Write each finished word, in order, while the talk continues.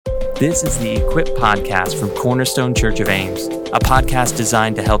This is the Equip Podcast from Cornerstone Church of Ames, a podcast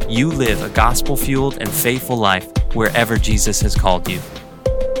designed to help you live a gospel-fueled and faithful life wherever Jesus has called you.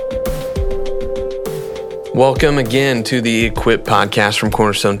 Welcome again to the Equip Podcast from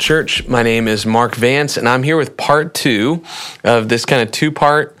Cornerstone Church. My name is Mark Vance, and I'm here with part two of this kind of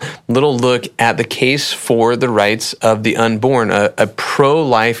two-part little look at the case for the rights of the unborn, a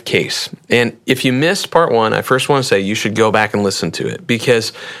pro-life case. And if you missed part one, I first want to say you should go back and listen to it, because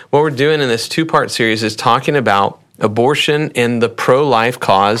what we're doing in this two-part series is talking about abortion and the pro-life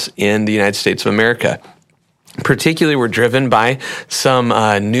cause in the United States of America. Particularly, we're driven by some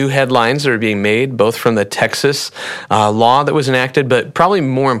new headlines that are being made, both from the Texas law that was enacted, but probably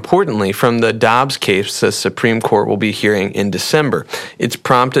more importantly, from the Dobbs case the Supreme Court will be hearing in December. It's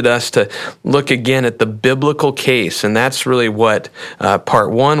prompted us to look again at the biblical case, and that's really what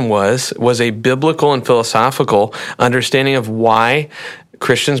part one was a biblical and philosophical understanding of why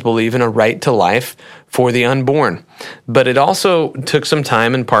Christians believe in a right to life for the unborn. But it also took some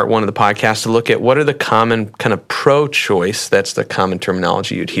time in part one of the podcast to look at what are the common kind of pro-choice, that's the common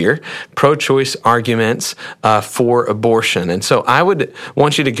terminology you'd hear, pro-choice arguments for abortion. And so I would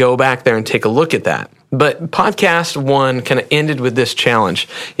want you to go back there and take a look at that. But podcast one kind of ended with this challenge.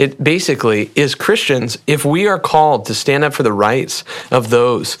 It basically is Christians, if we are called to stand up for the rights of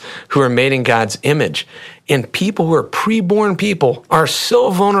those who are made in God's image, and people who are preborn people are so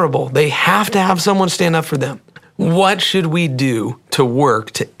vulnerable, they have to have someone stand up for them. What should we do to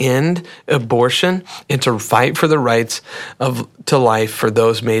work to end abortion and to fight for the rights to life for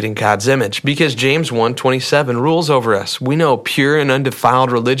those made in God's image? Because James 1:27 rules over us. We know pure and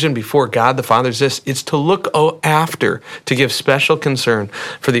undefiled religion before God the Father is this: it's to look after, to give special concern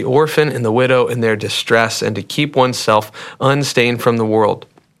for the orphan and the widow in their distress, and to keep oneself unstained from the world.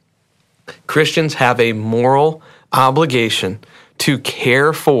 Christians have a moral obligation to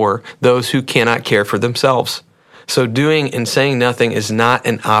care for those who cannot care for themselves. So doing and saying nothing is not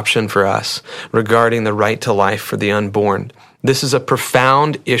an option for us regarding the right to life for the unborn. This is a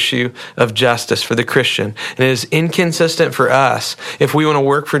profound issue of justice for the Christian, and it is inconsistent for us, if we want to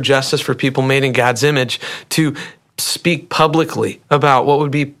work for justice for people made in God's image, to speak publicly about what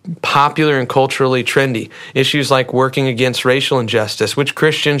would be popular and culturally trendy. Issues like working against racial injustice, which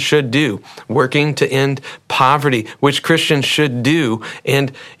Christians should do. Working to end poverty, which Christians should do.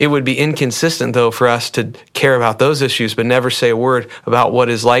 And it would be inconsistent, though, for us to care about those issues, but never say a word about what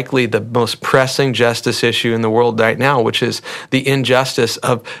is likely the most pressing justice issue in the world right now, which is the injustice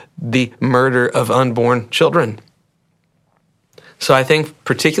of the murder of unborn children. So I think,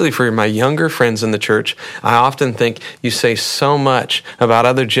 particularly for my younger friends in the church, I often think you say so much about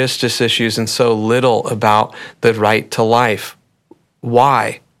other justice issues and so little about the right to life.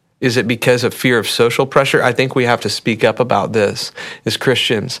 Why? Is it because of fear of social pressure? I think we have to speak up about this as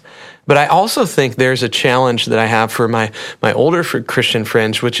Christians. But I also think there's a challenge that I have for my older Christian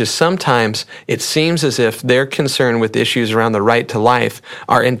friends, which is sometimes it seems as if their concern with issues around the right to life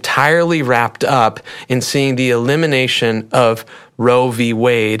are entirely wrapped up in seeing the elimination of Roe v.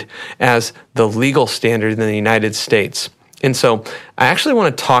 Wade as the legal standard in the United States. And so I actually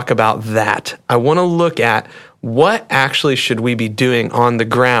want to talk about that. I want to look at what actually should we be doing on the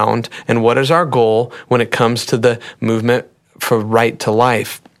ground, and what is our goal when it comes to the movement for right to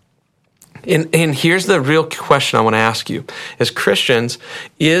life. And here's the real question I want to ask you. As Christians,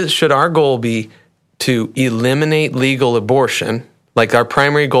 should our goal be to eliminate legal abortion? Like our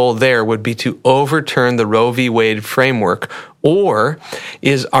primary goal there would be to overturn the Roe v. Wade framework, or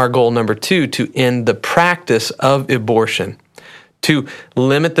is our goal number two to end the practice of abortion, to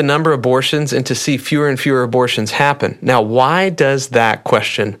limit the number of abortions and to see fewer and fewer abortions happen? Now, why does that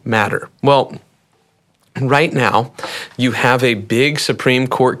question matter? Well, right now, you have a big Supreme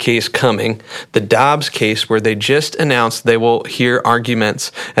Court case coming, the Dobbs case, where they just announced they will hear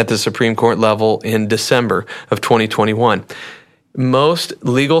arguments at the Supreme Court level in December of 2021. Most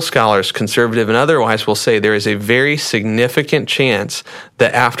legal scholars, conservative and otherwise, will say there is a very significant chance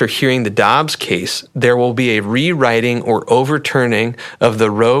that after hearing the Dobbs case, there will be a rewriting or overturning of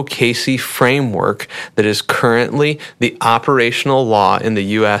the Roe-Casey framework that is currently the operational law in the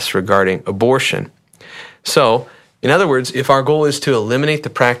U.S. regarding abortion. So, in other words, if our goal is to eliminate the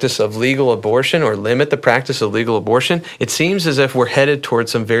practice of legal abortion or limit the practice of legal abortion, it seems as if we're headed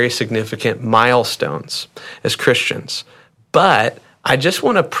towards some very significant milestones as Christians. But I just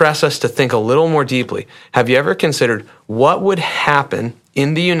want to press us to think a little more deeply. Have you ever considered what would happen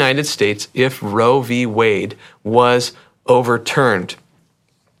in the United States if Roe v. Wade was overturned?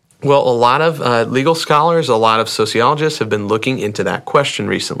 Well, a lot of legal scholars, a lot of sociologists have been looking into that question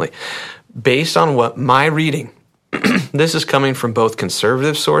recently. Based on what my reading this is coming from both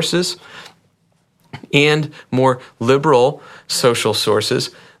conservative sources and more liberal social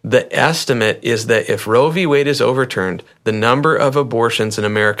sources. The estimate is that if Roe v. Wade is overturned, the number of abortions in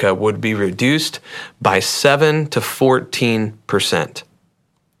America would be reduced by 7 to 14%.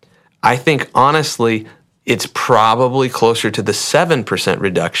 I think, honestly, it's probably closer to the 7%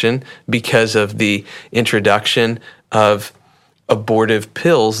 reduction because of the introduction of abortive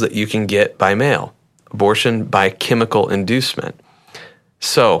pills that you can get by mail, abortion by chemical inducement.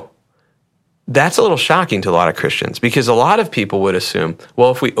 So that's a little shocking to a lot of Christians because a lot of people would assume,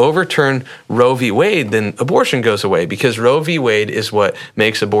 well, if we overturn Roe v. Wade, then abortion goes away because Roe v. Wade is what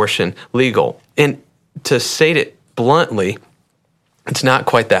makes abortion legal. And to say it bluntly, it's not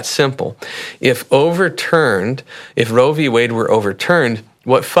quite that simple. If Roe v. Wade were overturned,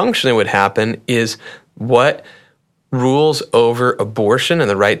 what functionally would happen is what rules over abortion and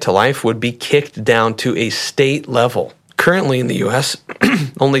the right to life would be kicked down to a state level. Currently in the U.S.,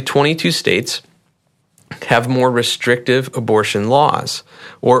 only 22 states have more restrictive abortion laws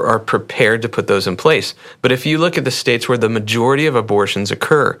or are prepared to put those in place. But if you look at the states where the majority of abortions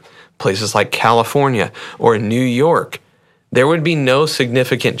occur, places like California or New York, there would be no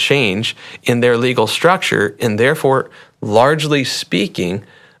significant change in their legal structure, and therefore, largely speaking,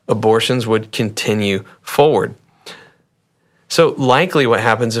 abortions would continue forward. So likely what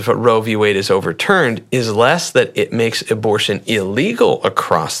happens if a Roe v. Wade is overturned is less that it makes abortion illegal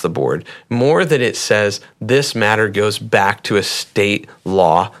across the board, more that it says this matter goes back to a state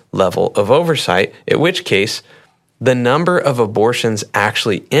law level of oversight, in which case the number of abortions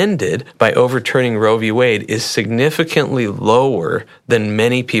actually ended by overturning Roe v. Wade is significantly lower than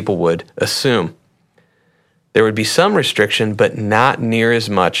many people would assume. There would be some restriction, but not near as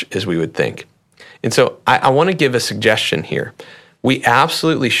much as we would think. And so I want to give a suggestion here. We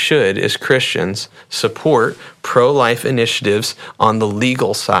absolutely should, as Christians, support pro-life initiatives on the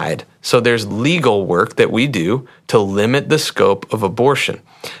legal side. So there's legal work that we do to limit the scope of abortion.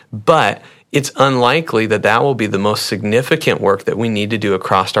 But it's unlikely that that will be the most significant work that we need to do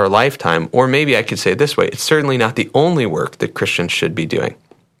across our lifetime. Or maybe I could say it this way, it's certainly not the only work that Christians should be doing.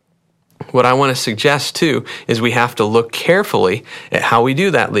 What I want to suggest, too, is we have to look carefully at how we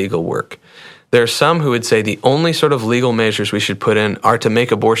do that legal work. There are some who would say the only sort of legal measures we should put in are to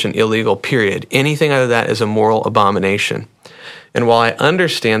make abortion illegal, period. Anything other than that is a moral abomination. And while I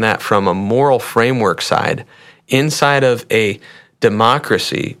understand that from a moral framework side, inside of a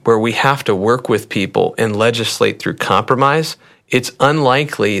democracy where we have to work with people and legislate through compromise, it's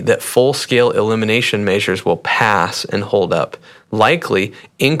unlikely that full-scale elimination measures will pass and hold up. Likely,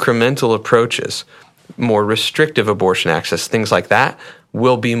 incremental approaches, more restrictive abortion access, things like that,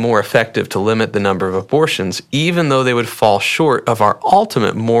 will be more effective to limit the number of abortions, even though they would fall short of our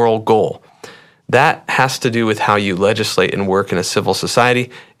ultimate moral goal. That has to do with how you legislate and work in a civil society,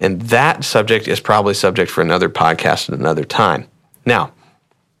 and that subject is probably subject for another podcast at another time. Now,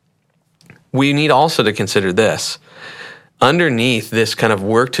 we need also to consider this. Underneath this kind of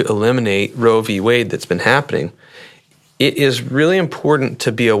work to eliminate Roe v. Wade that's been happening, it is really important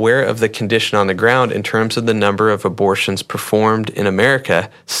to be aware of the condition on the ground in terms of the number of abortions performed in America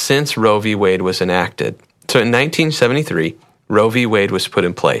since Roe v. Wade was enacted. So in 1973, Roe v. Wade was put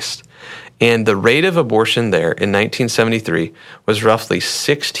in place. And the rate of abortion there in 1973 was roughly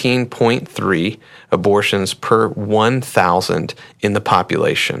 16.3 abortions per 1,000 in the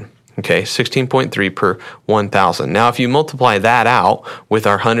population. Okay, 16.3 per 1,000. Now, if you multiply that out with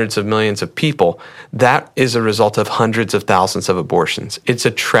our hundreds of millions of people, that is a result of hundreds of thousands of abortions. It's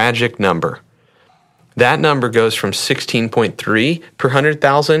a tragic number. That number goes from 16.3 per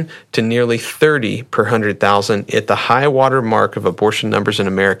 100,000 to nearly 30 per 100,000 at the high water mark of abortion numbers in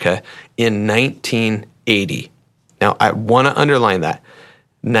America in 1980. Now, I want to underline that.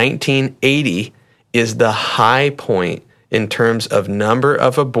 1980 is the high point in terms of number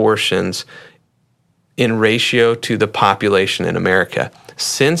of abortions in ratio to the population in America.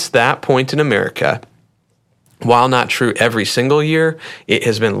 Since that point in America, while not true every single year, it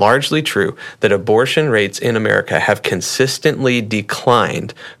has been largely true that abortion rates in America have consistently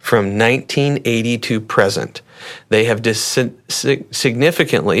declined from 1980 to present. They have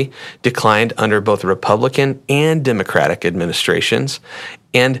significantly declined under both Republican and Democratic administrations.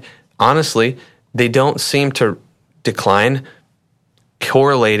 And honestly, they don't seem to decline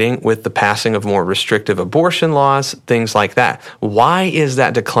correlating with the passing of more restrictive abortion laws, things like that. Why is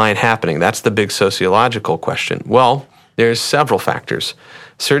that decline happening? That's the big sociological question. Well, there's several factors.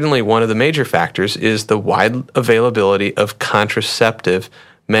 Certainly one of the major factors is the wide availability of contraceptive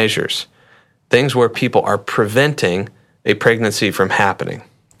measures, things where people are preventing a pregnancy from happening.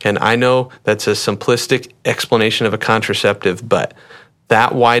 And I know that's a simplistic explanation of a contraceptive, but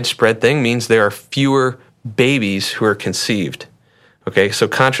that widespread thing means there are fewer babies who are conceived. Okay, so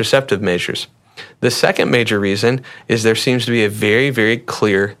contraceptive measures. The second major reason is there seems to be a very, very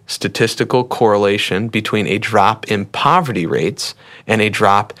clear statistical correlation between a drop in poverty rates and a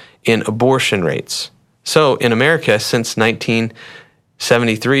drop in abortion rates. So in America, since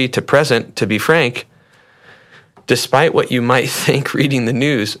 1973 to present, to be frank, despite what you might think reading the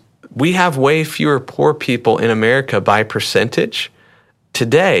news, we have way fewer poor people in America by percentage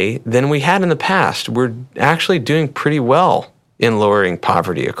today than we had in the past. We're actually doing pretty well in lowering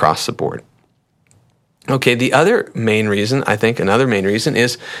poverty across the board. Okay, the other main reason, I think another main reason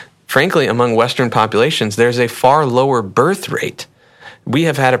is, frankly, among Western populations, there's a far lower birth rate. We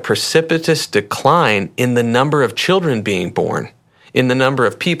have had a precipitous decline in the number of children being born, in the number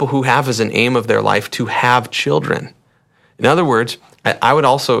of people who have as an aim of their life to have children. In other words, I would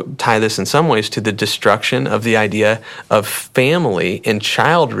also tie this in some ways to the destruction of the idea of family and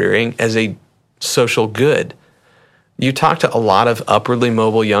child rearing as a social good. You talk to a lot of upwardly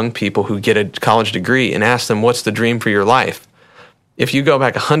mobile young people who get a college degree and ask them, what's the dream for your life? If you go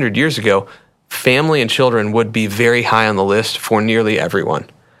back 100 years ago, family and children would be very high on the list for nearly everyone.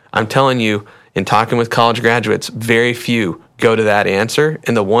 I'm telling you, in talking with college graduates, very few go to that answer.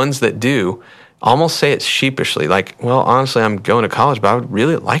 And the ones that do almost say it sheepishly, like, well, honestly, I'm going to college, but I would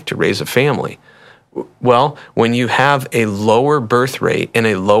really like to raise a family. Well, when you have a lower birth rate and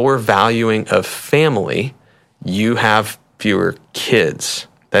a lower valuing of family, you have fewer kids.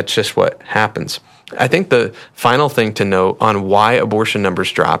 That's just what happens. I think the final thing to note on why abortion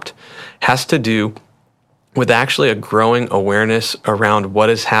numbers dropped has to do with actually a growing awareness around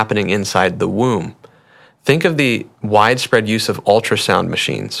what is happening inside the womb. Think of the widespread use of ultrasound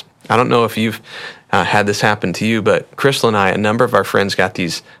machines. I don't know if you've had this happen to you, but Crystal and I, a number of our friends got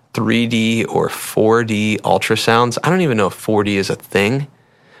these 3D or 4D ultrasounds. I don't even know if 4D is a thing,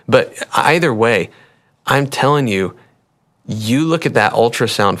 but either way, I'm telling you, you look at that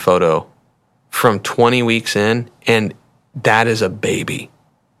ultrasound photo from 20 weeks in, and that is a baby.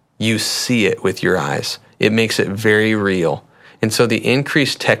 You see it with your eyes. It makes it very real. And so the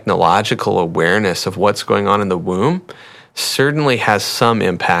increased technological awareness of what's going on in the womb certainly has some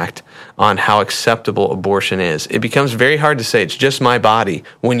impact on how acceptable abortion is. It becomes very hard to say it's just my body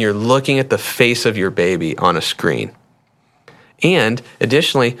when you're looking at the face of your baby on a screen. And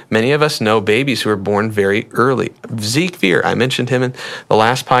additionally, many of us know babies who are born very early. Zeke Veer, I mentioned him in the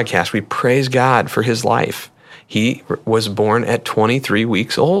last podcast. We praise God for his life. He was born at 23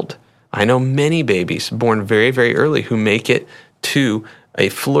 weeks old. I know many babies born very, very early who make it to a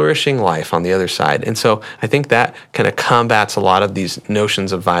flourishing life on the other side. And so I think that kind of combats a lot of these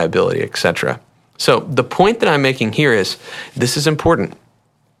notions of viability, etc. So the point that I'm making here is, this is important.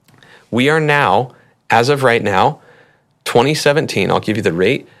 We are now, as of right now, 2017, I'll give you the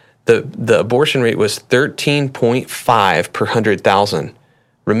rate. The abortion rate was 13.5 per 100,000.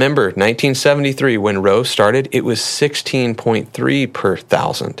 Remember, 1973, when Roe started, it was 16.3 per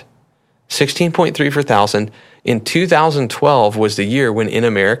 1,000. 16.3 per 1,000. In 2012 was the year when in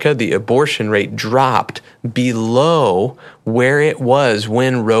America the abortion rate dropped below where it was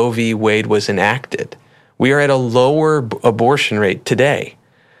when Roe v. Wade was enacted. We are at a lower abortion rate today.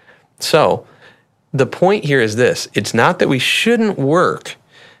 So the point here is this. It's not that we shouldn't work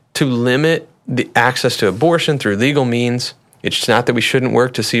to limit the access to abortion through legal means. It's not that we shouldn't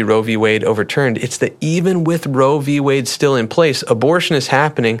work to see Roe v. Wade overturned. It's that even with Roe v. Wade still in place, abortion is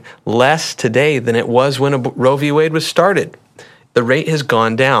happening less today than it was when Roe v. Wade was started. The rate has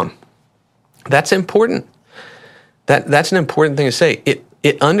gone down. That's important. That's an important thing to say.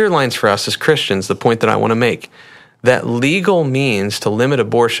 It underlines for us as Christians the point that I want to make, that legal means to limit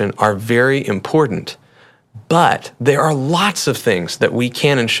abortion are very important. But there are lots of things that we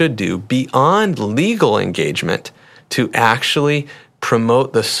can and should do beyond legal engagement to actually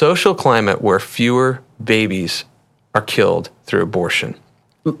promote the social climate where fewer babies are killed through abortion.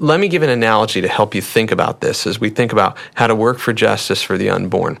 Let me give an analogy to help you think about this as we think about how to work for justice for the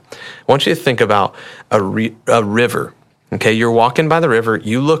unborn. I want you to think about a river. Okay, you're walking by the river,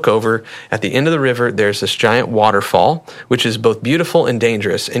 you look over, at the end of the river, there's this giant waterfall, which is both beautiful and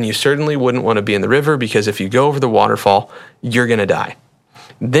dangerous, and you certainly wouldn't want to be in the river because if you go over the waterfall, you're going to die.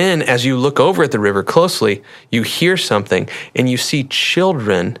 Then, as you look over at the river closely, you hear something, and you see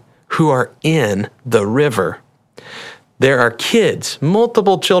children who are in the river. There are kids,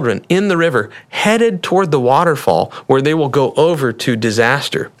 multiple children, in the river, headed toward the waterfall where they will go over to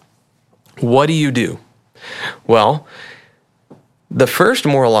disaster. What do? Well, The first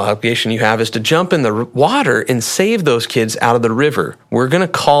moral obligation you have is to jump in the water and save those kids out of the river. We're going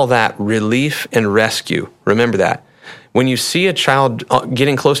to call that relief and rescue. Remember that. When you see a child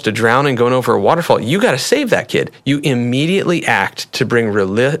getting close to drowning, going over a waterfall, you got to save that kid. You immediately act to bring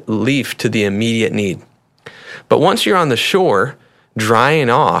relief to the immediate need. But once you're on the shore, drying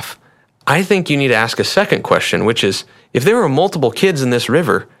off, I think you need to ask a second question, which is, if there were multiple kids in this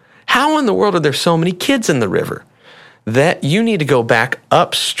river, how in the world are there so many kids in the river? That you need to go back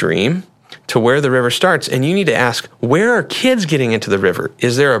upstream to where the river starts, and you need to ask, where are kids getting into the river?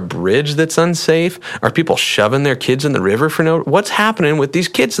 Is there a bridge that's unsafe? Are people shoving their kids in the river what's happening with these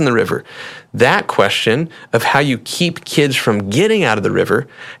kids in the river? That question of how you keep kids from getting out of the river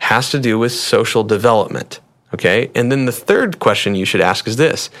has to do with social development. Okay. And then the third question you should ask is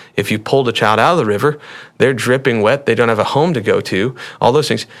this. If you pulled a child out of the river, they're dripping wet, they don't have a home to go to, all those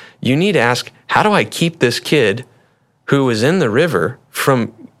things. You need to ask, how do I keep this kid who is in the river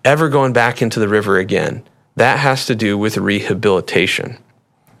from ever going back into the river again? That has to do with rehabilitation.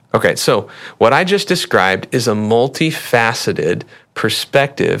 Okay, so what I just described is a multifaceted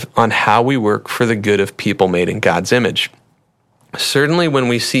perspective on how we work for the good of people made in God's image. Certainly when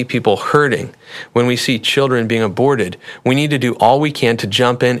we see people hurting, when we see children being aborted, we need to do all we can to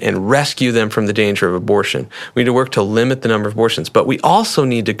jump in and rescue them from the danger of abortion. We need to work to limit the number of abortions, but we also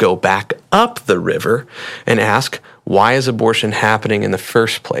need to go back up the river and ask, why is abortion happening in the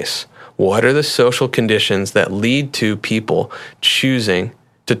first place? What are the social conditions that lead to people choosing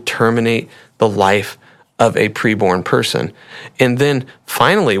to terminate the life of a preborn person? And then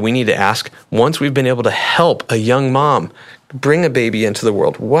finally, we need to ask, once we've been able to help a young mom bring a baby into the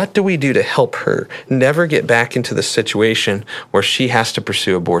world, what do we do to help her never get back into the situation where she has to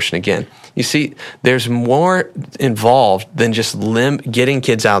pursue abortion again? You see, there's more involved than just getting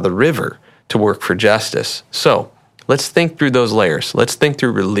kids out of the river to work for justice. So let's think through those layers. Let's think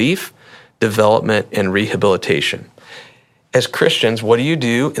through relief, development, and rehabilitation. As Christians, what do you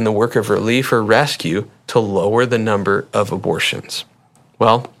do in the work of relief or rescue to lower the number of abortions?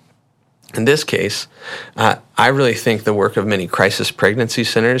 Well, in this case, I really think the work of many crisis pregnancy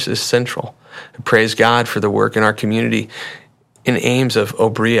centers is central. I praise God for the work in our community in Ames of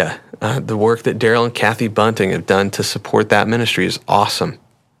Obria. The work that Daryl and Kathy Bunting have done to support that ministry is awesome.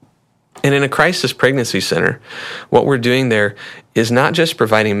 And in a crisis pregnancy center, what we're doing there is not just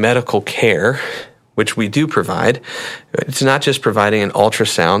providing medical care, which we do provide. It's not just providing an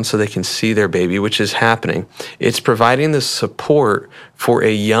ultrasound so they can see their baby, which is happening. It's providing the support for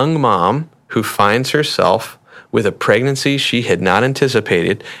a young mom who finds herself with a pregnancy she had not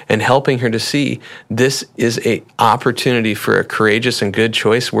anticipated and helping her to see this is an opportunity for a courageous and good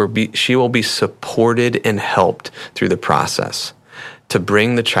choice where she will be supported and helped through the process to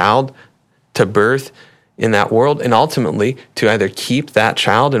bring the child to birth in that world, and ultimately to either keep that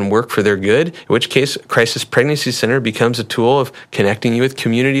child and work for their good, in which case Crisis Pregnancy Center becomes a tool of connecting you with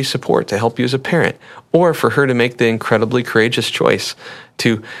community support to help you as a parent, or for her to make the incredibly courageous choice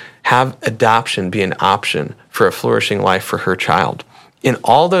to have adoption be an option for a flourishing life for her child. In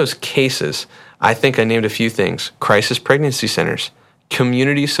all those cases, I think I named a few things: crisis pregnancy centers,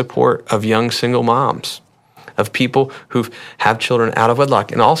 community support of young single moms, of people who have children out of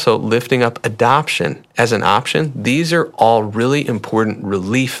wedlock, and also lifting up adoption as an option. These are all really important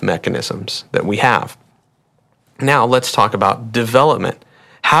relief mechanisms that we have. Now let's talk about development.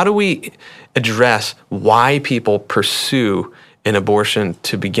 How do we address why people pursue an abortion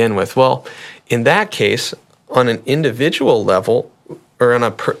to begin with? Well, in that case, on an individual level, or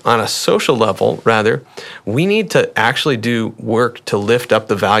on a social level, rather, we need to actually do work to lift up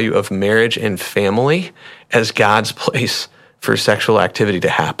the value of marriage and family as God's place for sexual activity to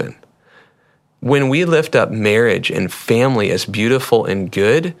happen. When we lift up marriage and family as beautiful and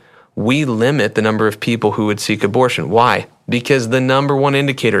good, we limit the number of people who would seek abortion. Why? Because the number one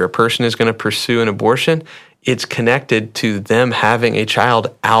indicator a person is going to pursue an abortion, it's connected to them having a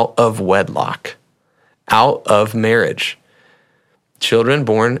child out of wedlock, out of marriage. Children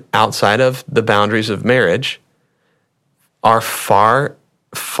born outside of the boundaries of marriage are far,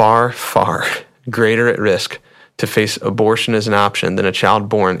 far, far greater at risk to face abortion as an option than a child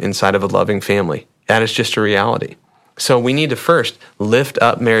born inside of a loving family. That is just a reality. So we need to first lift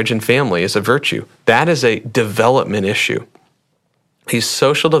up marriage and family as a virtue. That is a development issue. A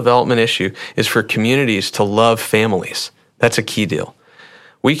social development issue is for communities to love families. That's a key deal.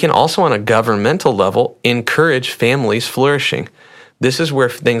 We can also, on a governmental level, encourage families flourishing. This is where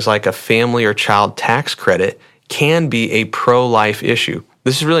things like a family or child tax credit can be a pro-life issue.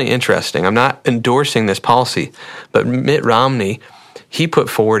 This is really interesting. I'm not endorsing this policy, but Mitt Romney, he put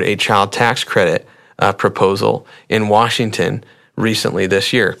forward a child tax credit proposal in Washington recently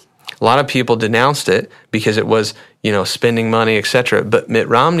this year. A lot of people denounced it because it was, spending money, etc. But Mitt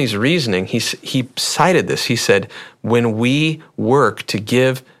Romney's reasoning, he cited this. He said, when we work to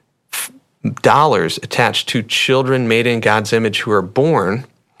give dollars attached to children made in God's image who are born,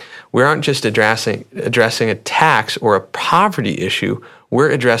 we aren't just addressing a tax or a poverty issue, we're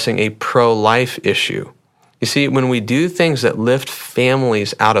addressing a pro-life issue. You see, when we do things that lift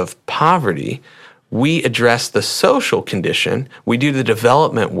families out of poverty, we address the social condition, we do the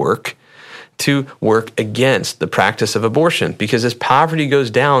development work to work against the practice of abortion, because as poverty goes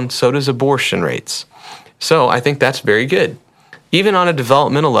down, so does abortion rates. So I think that's very good. Even on a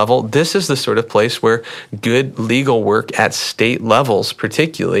developmental level, this is the sort of place where good legal work at state levels,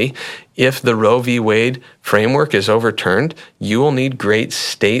 particularly if the Roe v. Wade framework is overturned, you will need great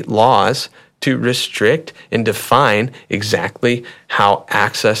state laws to restrict and define exactly how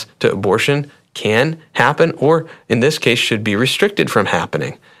access to abortion can happen, or in this case, should be restricted from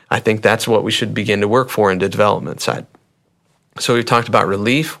happening. I think that's what we should begin to work for in the development side. So we've talked about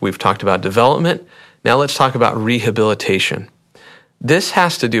relief, we've talked about development. Now let's talk about rehabilitation. This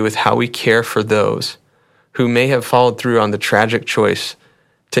has to do with how we care for those who may have followed through on the tragic choice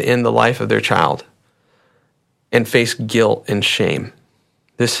to end the life of their child and face guilt and shame.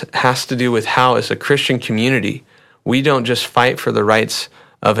 This has to do with how, as a Christian community, we don't just fight for the rights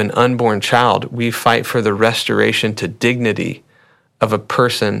of an unborn child, we fight for the restoration to dignity of a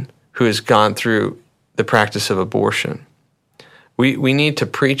person who has gone through the practice of abortion. We need to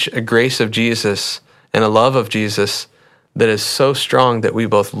preach a grace of Jesus and a love of Jesus that is so strong that we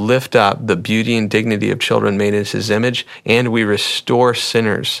both lift up the beauty and dignity of children made in His image, and we restore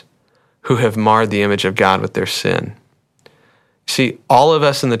sinners who have marred the image of God with their sin. See, all of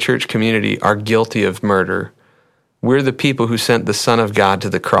us in the church community are guilty of murder. We're the people who sent the Son of God to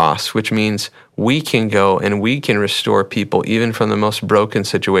the cross, which means we can go and we can restore people even from the most broken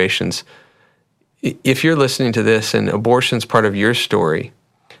situations. If you're listening to this and abortion's part of your story,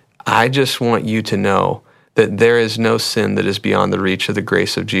 I just want you to know that there is no sin that is beyond the reach of the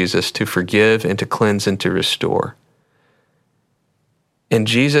grace of Jesus to forgive and to cleanse and to restore. And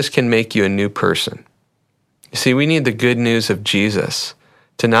Jesus can make you a new person. You see, we need the good news of Jesus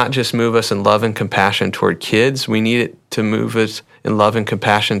to not just move us in love and compassion toward kids, we need it to move us in love and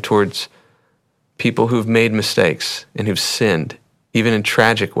compassion towards people who've made mistakes and who've sinned, even in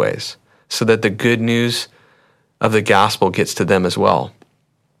tragic ways, so that the good news of the gospel gets to them as well.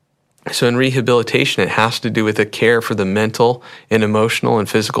 So in rehabilitation, it has to do with the care for the mental and emotional and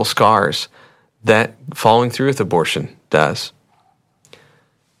physical scars that following through with abortion does.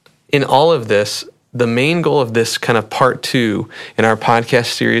 In all of this, the main goal of this kind of part 2 in our podcast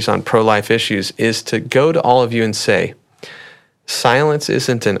series on pro-life issues is to go to all of you and say, silence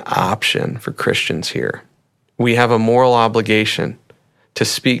isn't an option for Christians here. We have a moral obligation to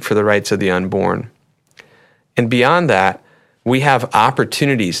speak for the rights of the unborn. And beyond that, we have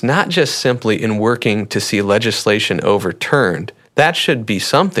opportunities, not just simply in working to see legislation overturned. That should be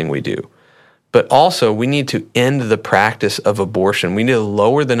something we do. But also, we need to end the practice of abortion. We need to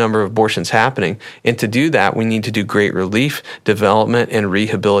lower the number of abortions happening. And to do that, we need to do great relief, development, and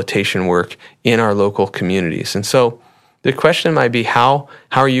rehabilitation work in our local communities. And so the question might be, how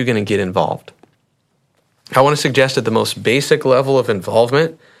are you going to get involved? I want to suggest at the most basic level of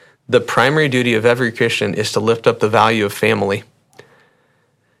involvement, the primary duty of every Christian is to lift up the value of family.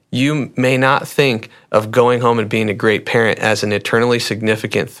 You may not think of going home and being a great parent as an eternally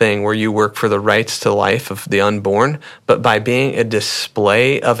significant thing where you work for the rights to life of the unborn, but by being a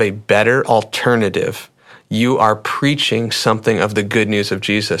display of a better alternative, you are preaching something of the good news of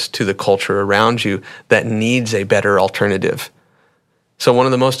Jesus to the culture around you that needs a better alternative. So one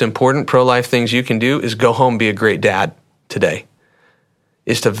of the most important pro-life things you can do is go home and be a great dad today,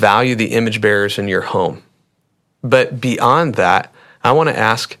 is to value the image bearers in your home. But beyond that, I want to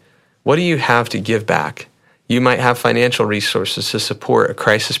ask, what do you have to give back? You might have financial resources to support a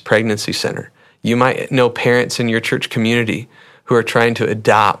crisis pregnancy center. You might know parents in your church community who are trying to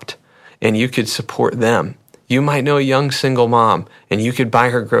adopt, and you could support them. You might know a young single mom, and you could buy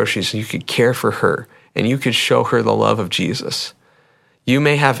her groceries, and you could care for her, and you could show her the love of Jesus. You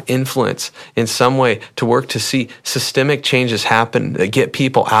may have influence in some way to work to see systemic changes happen that get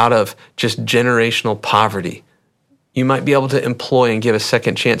people out of just generational poverty. You might be able to employ and give a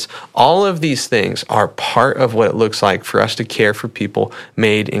second chance. All of these things are part of what it looks like for us to care for people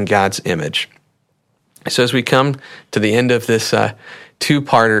made in God's image. So as we come to the end of this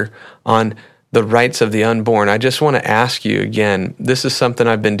two-parter on the rights of the unborn, I just want to ask you again, this is something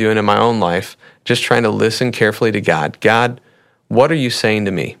I've been doing in my own life, just trying to listen carefully to God. God, what are you saying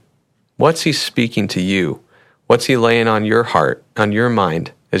to me? What's He speaking to you? What's he laying on your heart, on your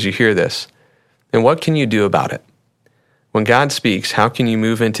mind as you hear this? And what can you do about it? When God speaks, how can you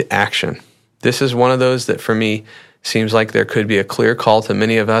move into action? This is one of those that for me seems like there could be a clear call to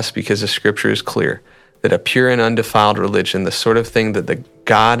many of us because the scripture is clear that a pure and undefiled religion, the sort of thing that the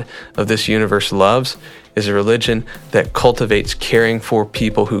God of this universe loves, is a religion that cultivates caring for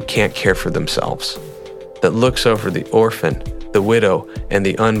people who can't care for themselves, that looks over the orphan, the widow, and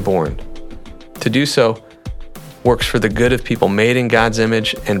the unborn. To do so works for the good of people made in God's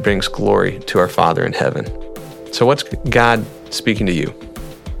image and brings glory to our Father in heaven. So what's God speaking to you?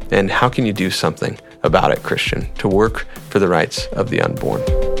 And how can you do something about it, Christian, to work for the rights of the unborn?